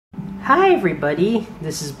Hi everybody,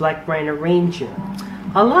 this is Black Rhino Ranger.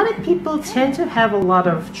 A lot of people tend to have a lot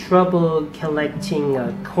of trouble collecting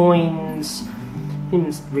coins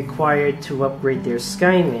required to upgrade their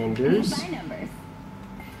Skylanders.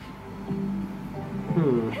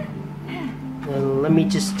 Let me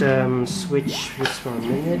just switch this for a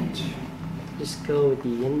minute. Just go with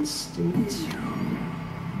the instant.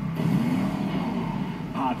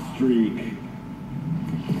 Hot streak.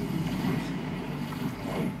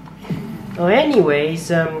 Oh, anyways,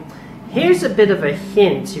 here's a bit of a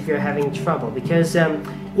hint if you're having trouble, because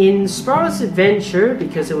in Spyro's Adventure,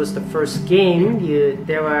 because it was the first game,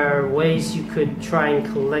 there are ways you could try and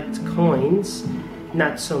collect coins.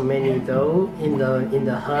 Not so many though in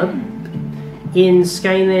the hub. In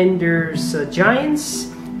Skylanders Giants,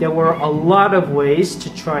 there were a lot of ways to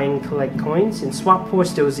try and collect coins. In Swap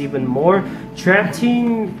Force, there was even more. Trap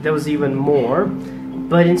Team, there was even more.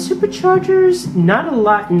 But in SuperChargers, not a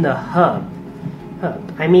lot in the hub.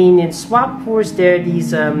 I mean, in Swap Force, there are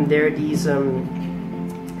these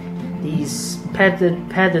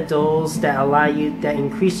pedestals that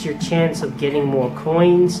increase your chance of getting more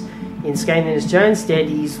coins. In Skylanders Giants,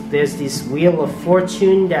 there's this Wheel of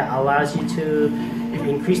Fortune that allows you to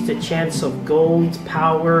increase the chance of gold,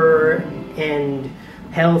 power, and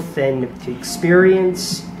health and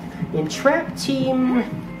experience. In Trap Team,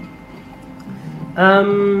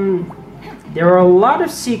 there are a lot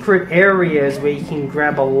of secret areas where you can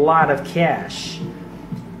grab a lot of cash.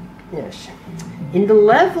 Yes. In the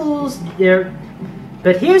levels,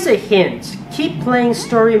 but here's a hint: keep playing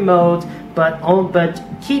story mode, but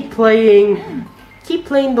keep playing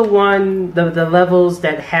the levels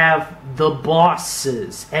that have the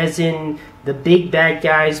bosses, as in the big bad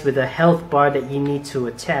guys with a health bar that you need to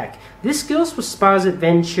attack. This goes for Spyro's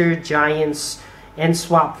Adventure, Giants, and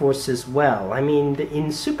Swap Force as well. I mean, in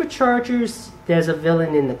SuperChargers, there's a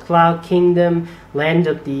villain in the Cloud Kingdom, Land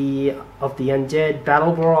of the Undead,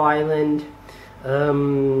 Battle Royal Island,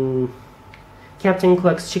 Captain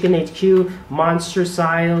Cluck's Chicken HQ, Monstrous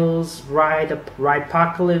Isles,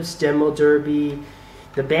 Ridepocalypse, Demo Derby,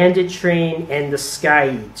 the Bandit Train, and the Sky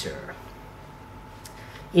Eater.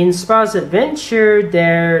 In Spyro's Adventure,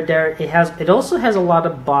 it also has a lot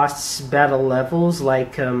of boss battle levels,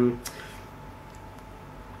 like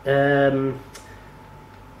the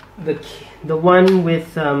one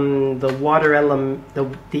with the water element, the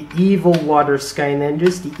evil water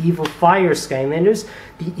Skylanders, the evil fire Skylanders,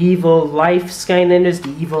 the evil life Skylanders, the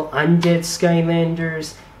evil undead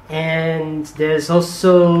Skylanders, and there's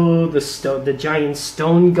also the giant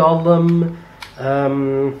stone golem,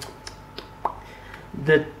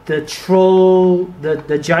 the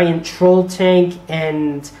giant troll tank,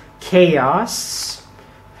 and Kaos.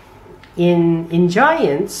 In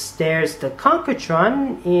Giants, there's the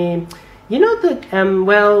Conkertron. You know that,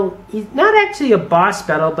 well, it's not actually a boss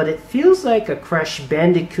battle, but it feels like a Crash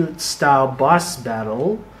Bandicoot style boss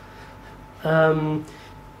battle. The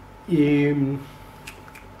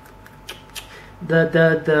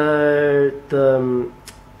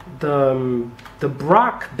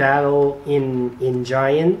Brock battle in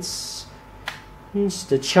Giants. It's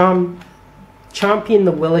the Chompy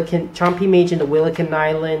Mage in the Wilikin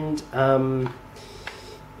Island,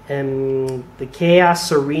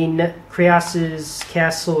 the Kaos's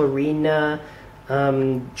Castle Arena,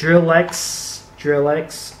 Drillex,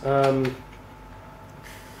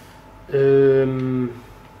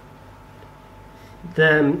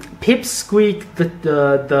 the Pipsqueak,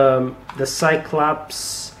 the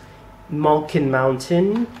Cyclops, Molekin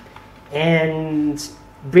Mountain, and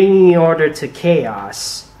bringing order to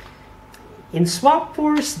Kaos. In Swap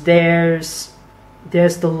Force, there's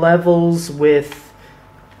the levels with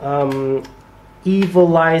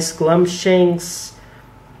Evil Eyes Glumshanks,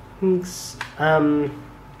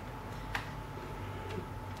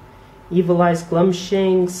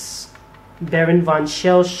 Baron von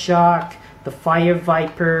Shellshock, the Fire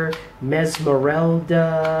Viper,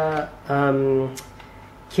 Mesmeralda,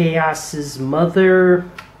 Kaos's mother,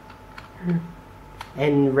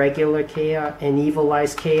 and regular Kaos, and Evil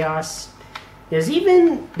Eyes Kaos. There's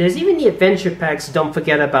even the adventure packs. Don't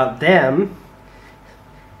forget about them.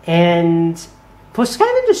 And for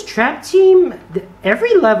Skylanders Trap Team,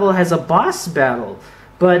 every level has a boss battle.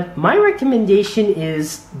 But my recommendation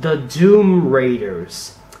is the Doom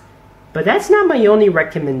Raiders. But that's not my only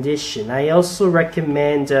recommendation. I also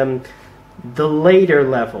recommend the later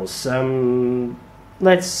levels.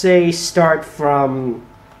 Let's say start from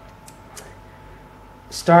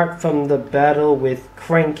the battle with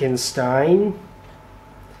Frankenstein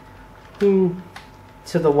to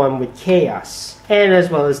the one with Kaos, and as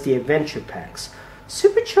well as the adventure packs.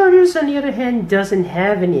 SuperChargers, on the other hand, doesn't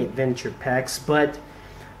have any adventure packs, but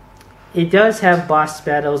it does have boss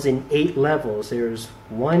battles in 8 levels. There's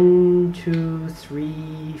 1, 2,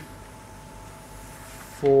 3,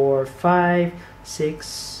 4, 5,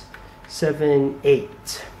 6, 7,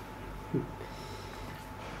 8.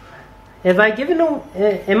 Have I given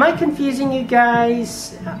am I confusing you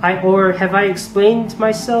guys? Or have I explained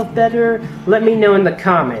myself better? Let me know in the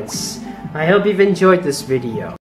comments. I hope you've enjoyed this video.